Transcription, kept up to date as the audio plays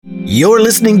You're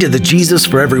listening to the Jesus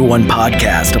for Everyone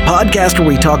podcast, a podcast where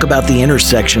we talk about the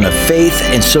intersection of faith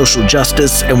and social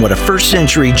justice and what a first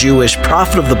century Jewish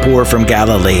prophet of the poor from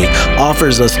Galilee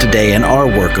offers us today in our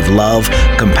work of love,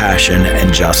 compassion,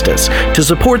 and justice. To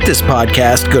support this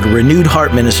podcast, go to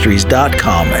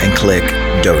renewedheartministries.com and click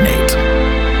donate.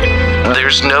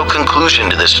 There's no conclusion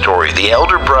to this story. The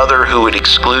elder brother who would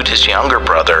exclude his younger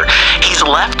brother, he's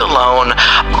left alone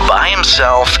by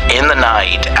himself in the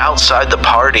night outside the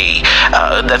party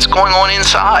that's going on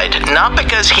inside. Not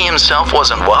because he himself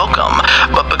wasn't welcome,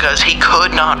 but because he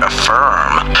could not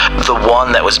affirm the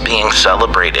one that was being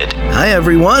celebrated. Hi,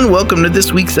 everyone. Welcome to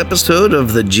this week's episode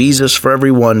of the Jesus for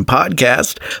Everyone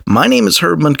podcast. My name is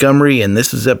Herb Montgomery, and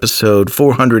this is episode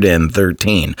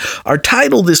 413. Our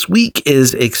title this week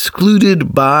is Excluded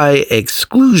by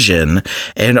Exclusion,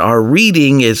 and our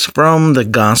reading is from the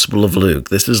Gospel of Luke.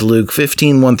 This is Luke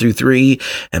 15, 1 through 3,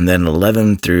 and then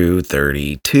 11 through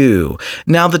 32.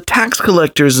 Now the tax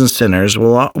collectors and sinners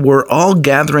were all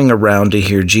gathering around to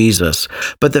hear Jesus,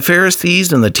 but the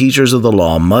Pharisees and the teachers of the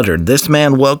law muttered, "This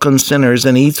man welcomes sinners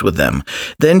and eats with them."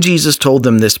 Then Jesus told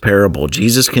them this parable.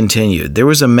 Jesus continued, "There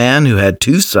was a man who had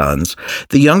 2 sons.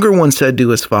 The younger one said to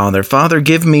his father, 'Father,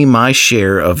 give me my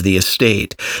share of the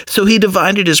estate.' So he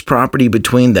divided his property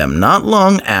between them. Not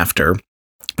long after,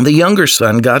 the younger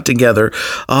son got together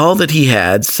all that he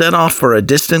had, set off for a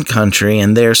distant country,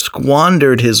 and there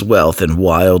squandered his wealth in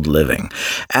wild living.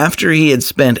 After he had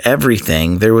spent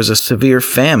everything, there was a severe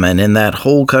famine in that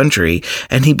whole country,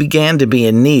 and he began to be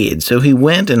in need. So he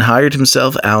went and hired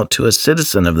himself out to a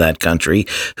citizen of that country,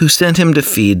 who sent him to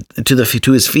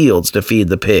his fields to feed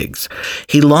the pigs.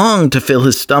 He longed to fill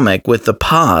his stomach with the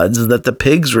pods that the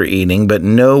pigs were eating, but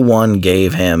no one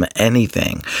gave him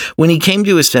anything. When he came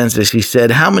to his senses, he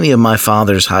said, 'How many of my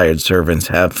father's hired servants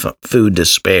have food to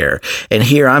spare? And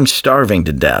here I'm starving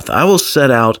to death. I will set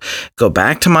out, go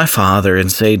back to my father, and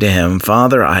say to him,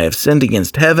 Father, I have sinned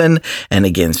against heaven and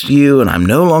against you, and I'm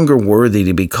no longer worthy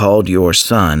to be called your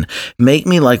son. Make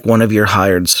me like one of your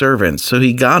hired servants.' So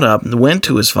he got up and went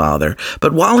to his father.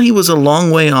 But while he was a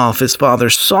long way off, his father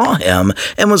saw him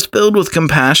and was filled with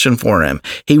compassion for him.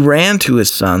 He ran to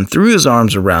his son, threw his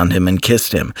arms around him, and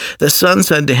kissed him. The son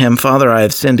said to him, Father, I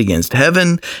have sinned against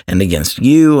heaven and against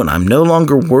you, and I'm no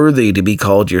longer worthy to be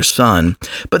called your son.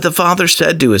 But the father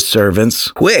said to his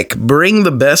servants, 'Quick, bring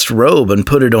the best robe and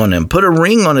put it on him. Put a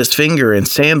ring on his finger and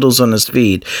sandals on his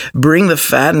feet. Bring the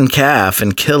fattened calf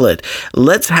and kill it.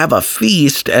 Let's have a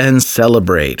feast and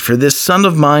celebrate. For this son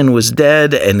of mine was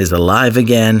dead and is alive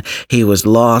again. He was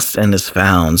lost and is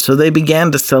found.' So they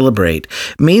began to celebrate.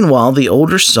 Meanwhile, the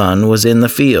older son was in the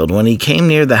field. When he came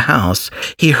near the house,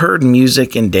 he heard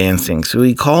music and dancing. So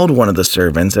he called one of the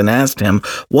servants and asked him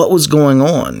what was going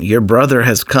on. 'Your brother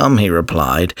has come,' he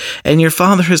replied, 'and your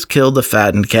father has killed the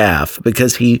fattened calf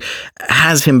because he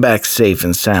has him back safe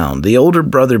and sound.' The older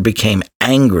brother became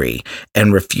angry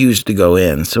and refused to go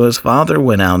in. So his father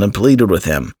went out and pleaded with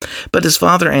him. But his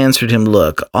father answered him,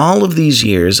 'Look, all of these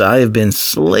years I have been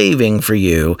slaving for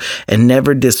you and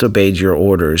never disobeyed your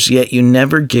orders, yet you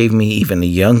never gave me even a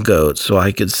young goat so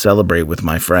I could celebrate with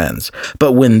my friends.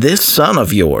 But when this son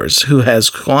of yours, who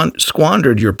has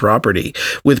squandered your property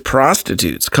with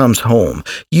prostitutes, comes home,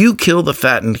 you kill the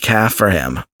fattened calf for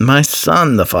him.' 'My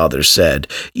son,' the father said,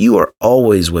 'you are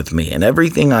always with me, and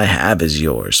everything I have is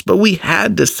yours. But we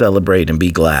had to celebrate and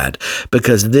be glad,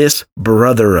 because this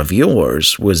brother of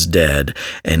yours was dead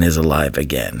and is alive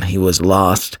again. He was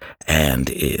lost and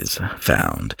is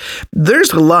found.'"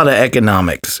 There's a lot of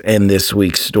economics in this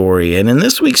week's story. And in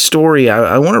this week's story,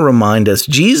 I want to remind us,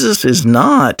 Jesus is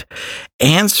not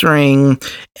answering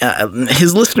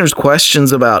his listeners'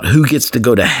 questions about who gets to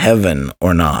go to heaven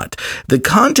or not. The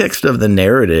context of the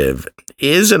narrative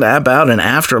isn't about an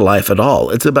afterlife at all.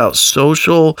 It's about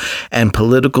social and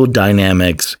political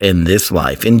dynamics in this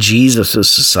life, in Jesus'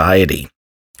 society.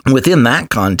 Within that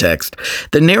context,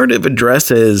 the narrative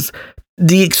addresses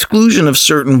the exclusion of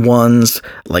certain ones,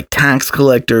 like tax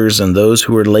collectors and those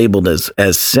who are labeled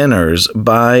as sinners,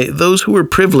 by those who are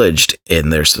privileged in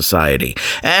their society.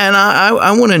 And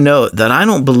I want to note that I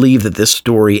don't believe that this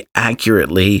story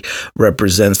accurately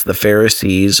represents the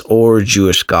Pharisees or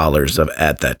Jewish scholars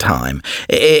at that time.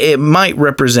 It might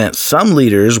represent some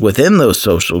leaders within those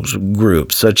social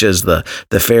groups, such as the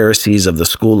Pharisees of the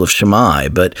school of Shammai,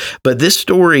 but this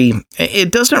story,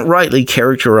 it doesn't rightly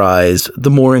characterize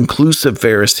the more inclusive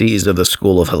progressive Pharisees of the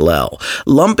school of Hillel,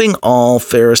 lumping all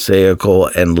Pharisaical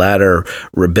and latter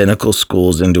rabbinical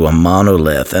schools into a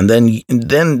monolith, and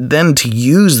then to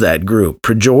use that group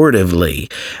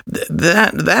pejoratively,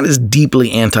 that is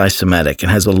deeply anti-Semitic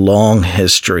and has a long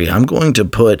history. I'm going to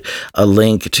put a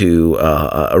link to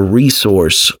a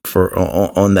resource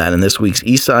on that in this week's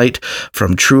eSite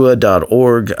from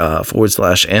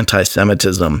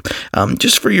trua.org/anti-Semitism,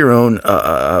 just for your own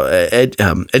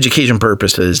education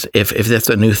purposes, if that's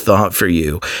a new thought for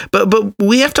you. But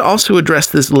we have to also address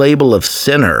this label of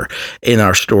sinner in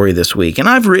our story this week. And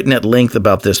I've written at length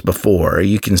about this before.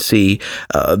 You can see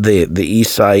the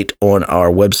eSite on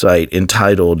our website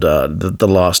entitled The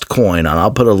Lost Coin. And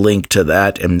I'll put a link to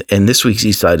that in this week's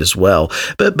eSite as well.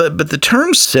 But the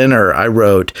term sinner, I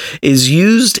wrote, is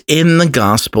used in the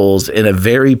Gospels in a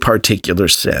very particular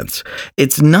sense.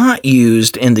 It's not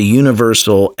used in the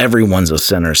universal everyone's a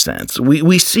sinner sense.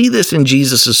 We see this in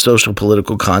Jesus' social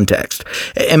political context.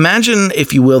 Imagine,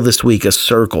 if you will, this week a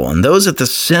circle, and those at the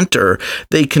center,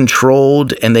 they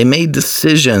controlled and they made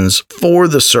decisions for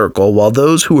the circle, while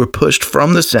those who were pushed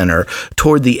from the center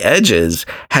toward the edges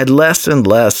had less and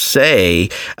less say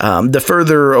the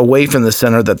further away from the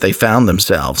center that they found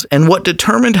themselves. And what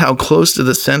determined how close to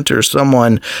the center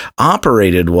someone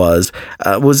operated was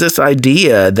this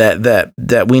idea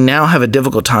that we now have a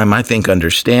difficult time, I think,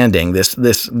 understanding. This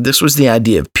was the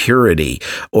idea of purity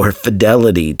or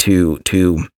fidelity to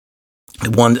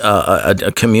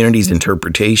a community's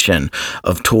interpretation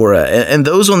of Torah. And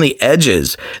those on the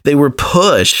edges, they were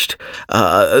pushed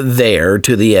there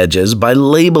to the edges by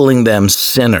labeling them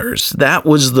sinners. That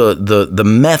was the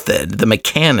method, the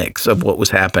mechanics of what was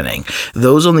happening.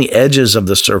 Those on the edges of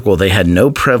the circle, they had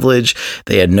no privilege,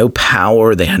 they had no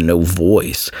power, they had no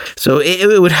voice. So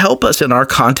it would help us in our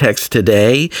context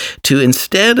today to,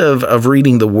 instead of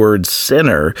reading the word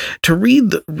sinner, to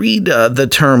read the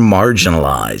term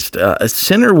marginalized.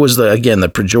 Sinner was,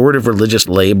 the pejorative religious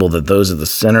label that those at the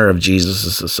center of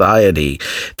Jesus' society,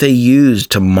 they used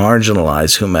to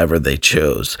marginalize whomever they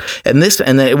chose. And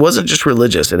it wasn't just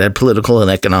religious, it had political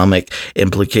and economic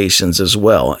implications as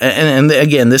well. And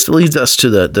again, this leads us to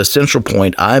the central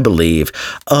point, I believe,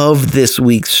 of this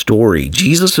week's story.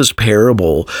 Jesus'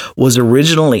 parable was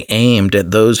originally aimed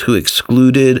at those who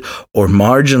excluded or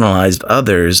marginalized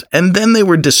others, and then they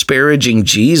were disparaging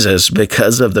Jesus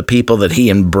because of the people that he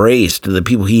embraced, the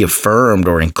people he affirmed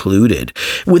or included.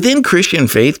 Within Christian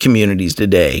faith communities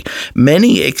today,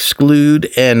 many exclude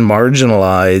and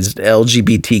marginalized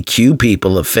LGBTQ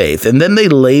people of faith, and then they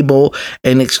label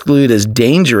and exclude as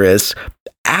dangerous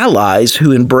allies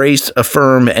who embrace,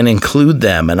 affirm, and include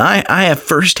them. And I have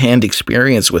firsthand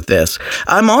experience with this.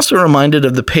 I'm also reminded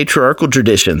of the patriarchal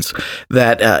traditions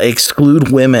that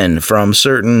exclude women from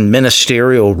certain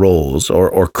ministerial roles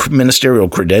or ministerial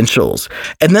credentials.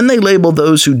 And then they label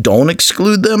those who don't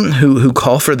exclude them, who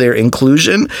call for their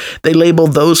inclusion, they label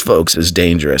those folks as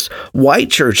dangerous.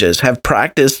 White churches have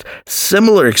practiced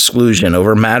similar exclusion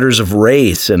over matters of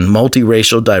race and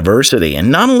multiracial diversity,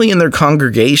 and not only in their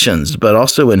congregations, but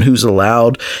also in who's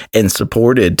allowed and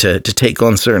supported to take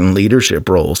on certain leadership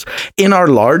roles. In our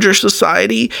larger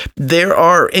society, there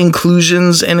are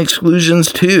inclusions and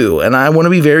exclusions too. And I want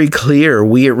to be very clear,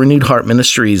 we at Renewed Heart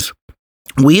Ministries,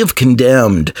 we have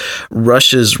condemned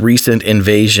Russia's recent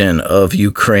invasion of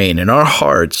Ukraine, and our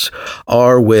hearts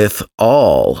are with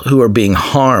all who are being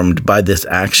harmed by this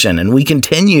action. And we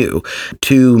continue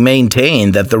to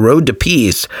maintain that the road to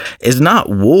peace is not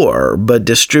war, but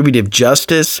distributive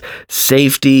justice,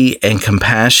 safety, and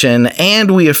compassion.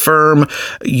 And we affirm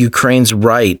Ukraine's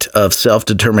right of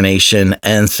self-determination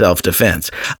and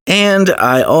self-defense. And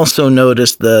I also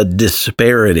noticed the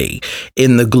disparity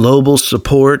in the global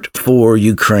support for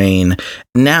Ukraine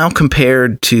now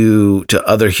compared to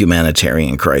other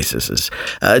humanitarian crises.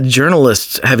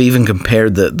 Journalists have even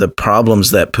compared the problems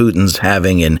that Putin's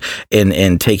having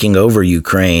in taking over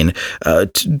Ukraine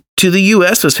to the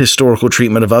U.S.'s historical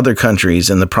treatment of other countries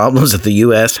and the problems that the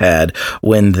U.S. had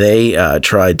when they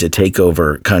tried to take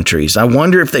over countries. I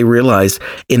wonder if they realize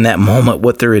in that moment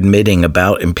what they're admitting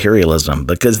about imperialism,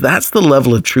 because that's the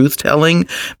level of truth-telling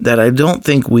that I don't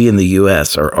think we in the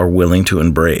U.S. are willing to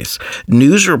embrace.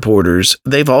 News reporters,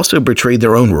 they've also betrayed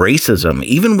their own racism,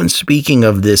 even when speaking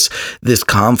of this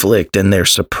conflict and their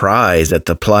surprise at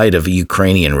the plight of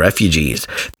Ukrainian refugees.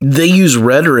 They use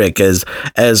rhetoric as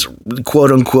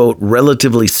quote-unquote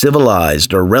relatively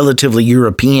civilized or relatively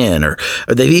European, or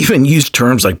they've even used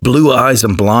terms like blue eyes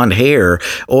and blonde hair,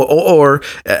 or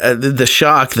the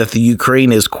shock that the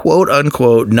Ukraine is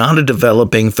quote-unquote not a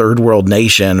developing third world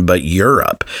nation, but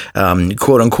Europe,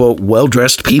 quote-unquote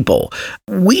well-dressed people.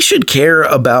 We should care care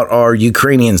about our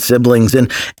Ukrainian siblings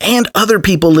and other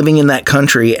people living in that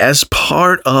country as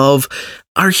part of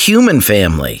our human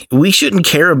family. We shouldn't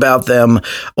care about them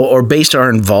or base our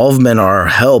involvement or our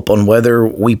help on whether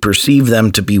we perceive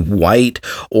them to be white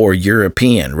or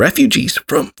European. Refugees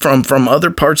from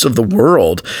other parts of the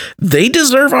world, they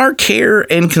deserve our care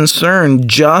and concern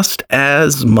just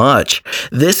as much.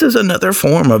 This is another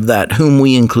form of that, whom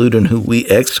we include and who we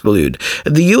exclude.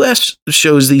 The U.S.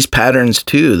 shows these patterns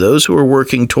too. Those who are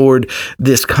working toward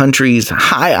this country's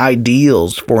high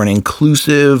ideals for an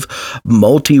inclusive,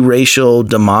 multiracial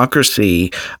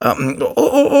democracy,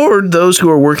 or those who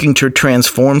are working to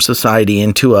transform society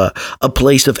into a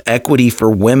place of equity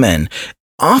for women.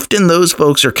 Often those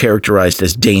folks are characterized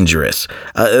as dangerous.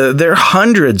 There are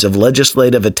hundreds of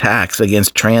legislative attacks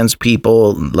against trans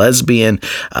people, lesbian,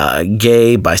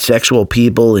 gay, bisexual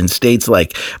people in states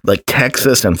like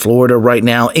Texas and Florida right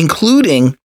now,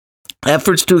 including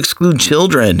efforts to exclude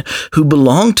children who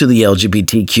belong to the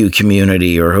LGBTQ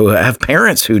community or who have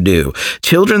parents who do.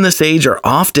 Children this age are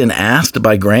often asked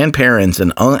by grandparents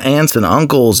and aunts and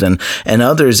uncles and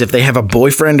others if they have a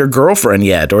boyfriend or girlfriend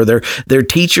yet, or their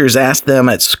teachers ask them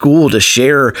at school to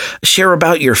share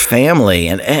about your family.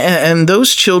 And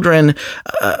those children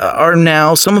are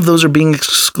now, some of those are being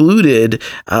excluded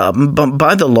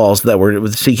by the laws that were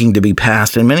seeking to be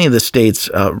passed in many of the states'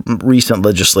 recent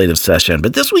legislative session.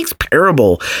 But this week's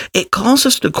parable, it calls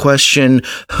us to question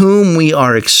whom we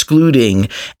are excluding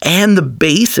and the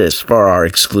basis for our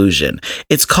exclusion.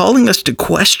 It's calling us to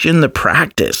question the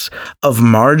practice of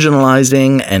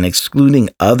marginalizing and excluding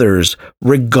others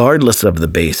regardless of the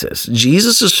basis.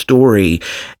 Jesus' story,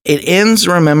 it ends,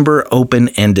 remember,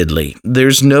 open-endedly.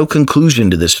 There's no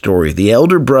conclusion to this story. The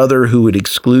elder brother who would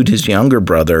exclude his younger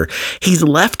brother, he's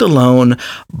left alone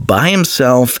by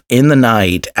himself in the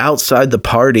night outside the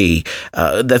party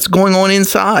that's going on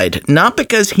inside, not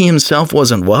because he himself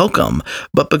wasn't welcome,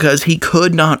 but because he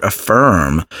could not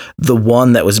affirm the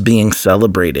one that was being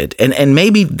celebrated. And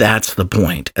maybe that's the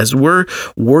point. As we're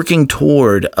working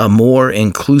toward a more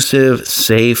inclusive,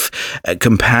 safe,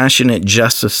 compassionate,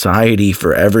 just society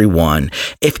for everyone,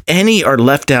 if any are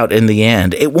left out in the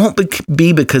end, it won't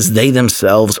be because they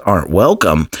themselves aren't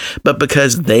welcome, but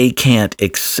because they can't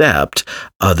accept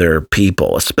other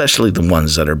people, especially the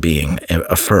ones that are being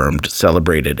affirmed,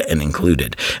 celebrated, and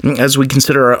included. As we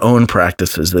consider our own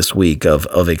practices this week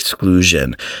of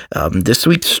exclusion, this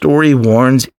week's story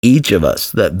warns each of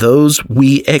us that those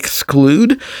we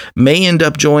exclude may end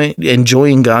up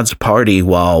enjoying God's party,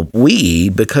 while we,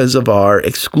 because of our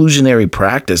exclusionary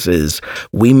practices,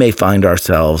 we may find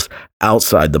ourselves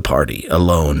outside the party,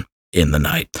 alone in the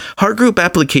night. Heart group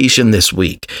application this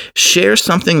week. Share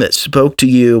something that spoke to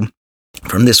you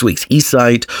from this week's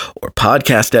eSight or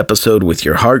podcast episode with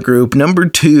your heart group. Number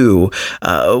 2,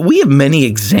 we have many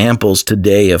examples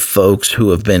today of folks who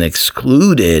have been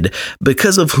excluded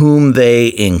because of whom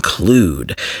they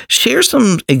include. Share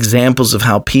some examples of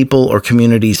how people or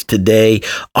communities today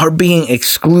are being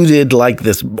excluded like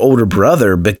this older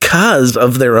brother because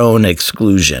of their own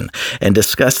exclusion, and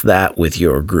discuss that with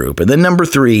your group. And then number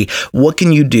 3, what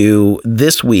can you do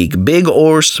this week, big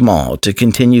or small, to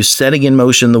continue setting in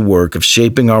motion the work of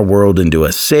shaping our world into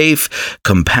a safe,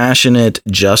 compassionate,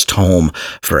 just home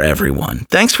for everyone.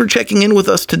 Thanks for checking in with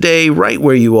us today, right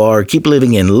where you are. Keep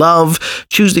living in love,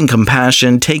 choosing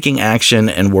compassion, taking action,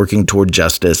 and working toward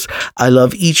justice. I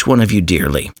love each one of you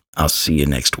dearly. I'll see you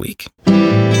next week.